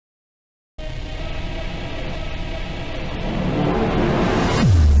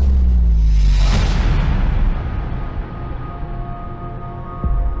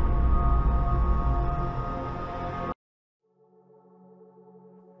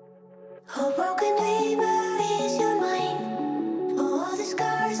Oh, broken dreamer, is your mind? Oh, all the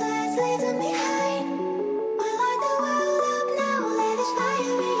scars, let's leave them behind. We light the world up now, let us fire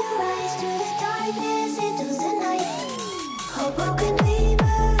in your eyes. To the darkness, into the night. Oh, broken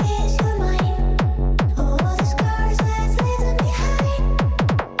dreamer, is your mind? Oh, all the scars, let's leave them behind.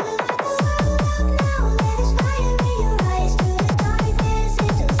 We light the world up now, let us fire in your eyes. To the darkness,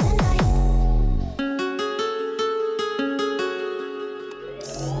 into the night.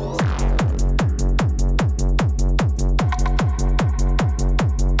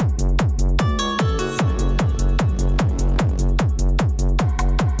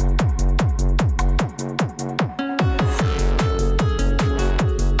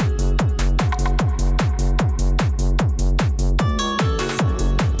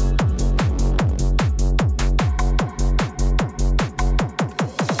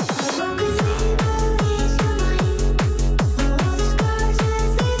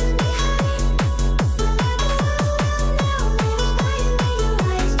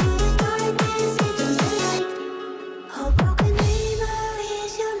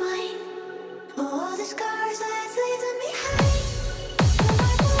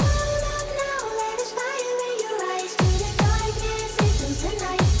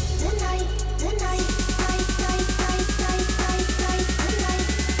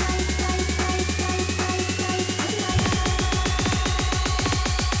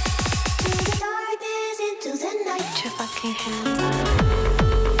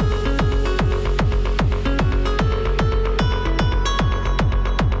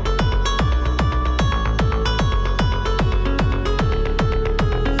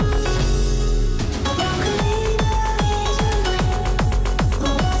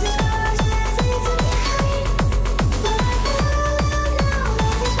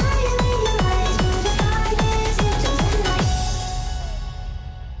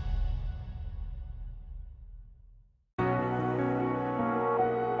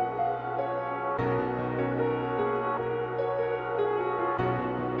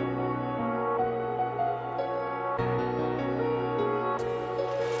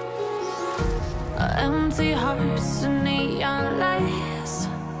 Empty hearts and neon lights,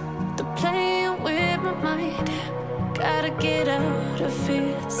 they're playing with my mind. Gotta get out of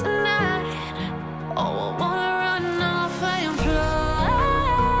here tonight. Oh, I wanna run off and fly.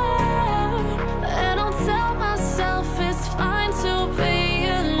 And I'll tell myself it's fine to be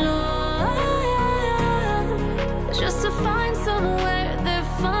alone, just to find somewhere that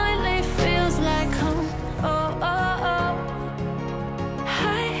finally feels like home. Oh, oh, oh.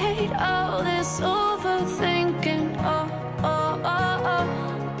 I hate all this overthinking. Oh, oh, oh, oh.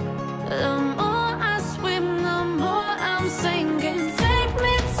 The more I swim, the more I'm sinking. Take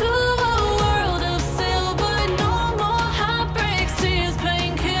me to a world of silver. No more heartbreaks, tears,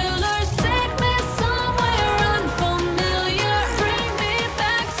 painkillers. Take me somewhere unfamiliar. Bring me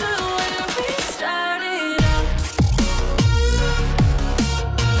back to where we started out.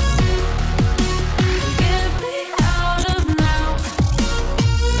 Get me out of now,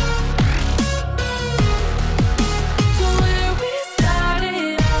 to where we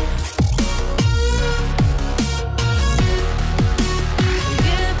started out.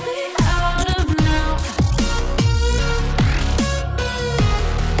 Get me out of now,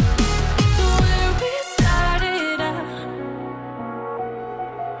 to where we started out.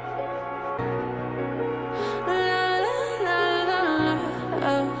 La la la la la,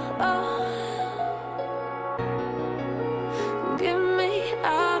 oh, oh. Get me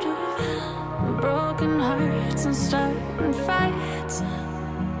out of broken hearts and starting fights,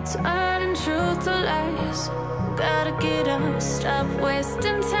 turning truth to lies. Gotta get up, stop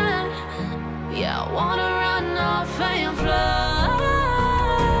wasting time. Yeah, I wanna run off and fly.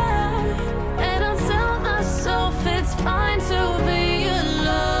 And I'll tell myself it's fine to be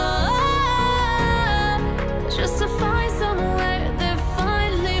alone, just to find somewhere that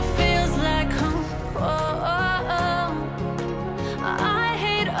finally feels like home. Oh, oh, oh. I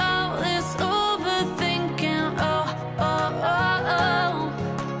hate all this overthinking. Oh, oh, oh, oh.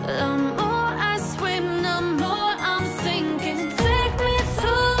 The more I swim, the more I'm sinking. Take me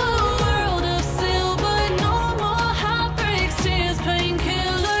to a world of silver. No more heartbreaks, tears,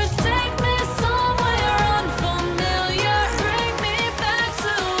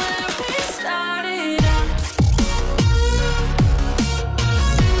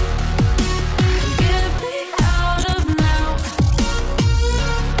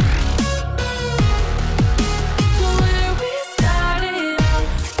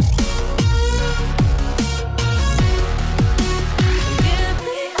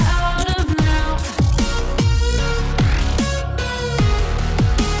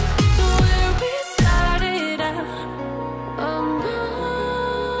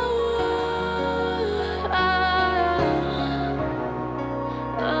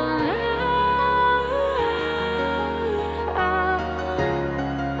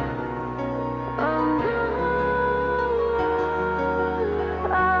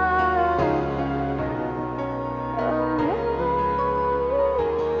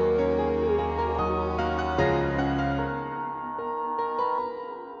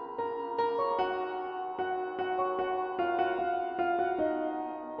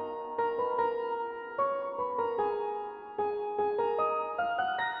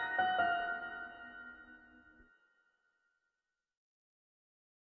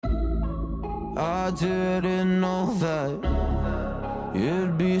 I didn't know that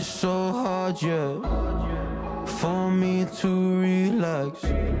it'd be so hard yet for me to relax,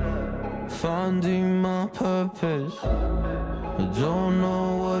 finding my purpose. I don't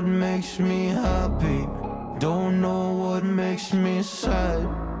know what makes me happy, don't know what makes me sad.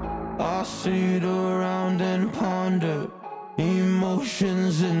 I sit around and ponder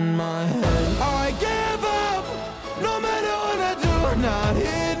emotions in my head. I give up, no matter what I do, not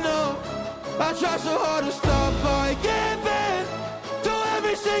enough. I try so hard to stop, I give in to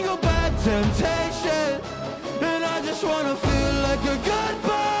every single bad temptation. And I just wanna feel like a good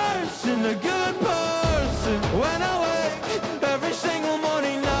person, a good person. When I wake every single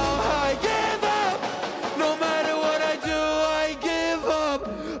morning now, I give up. No matter what I do, I give up,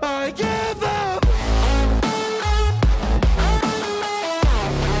 I give up.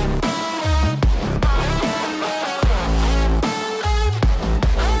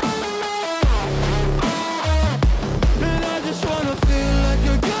 And I just wanna feel like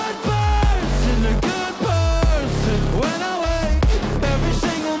a good person, a good person. When I wake every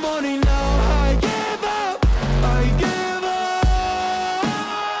single morning now, I give up, I give up.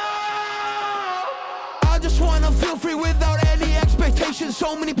 I just wanna feel free without any expectations.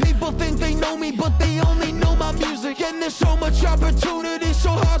 So many people think they know me, but they only know my music. And there's so much opportunity, so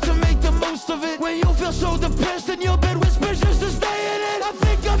hard to make the most of it. When you feel so depressed and your bed whispers just to stay in it, I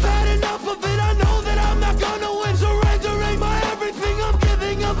think I've had enough of it. I know that I'm not gonna win. Surrendering my everything, I'm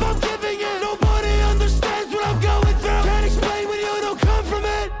giving up, I'm giving in. Nobody understands what I'm going through. Can't explain when you don't come from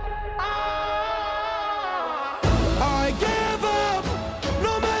it. I give up,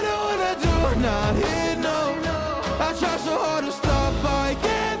 no matter what I do, not enough. I try so hard to stop, I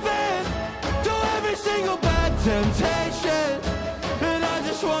give in to every single bad temptation. And I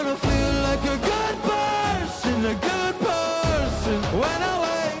just wanna feel like a good person, a good person. When I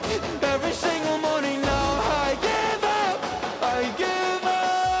wake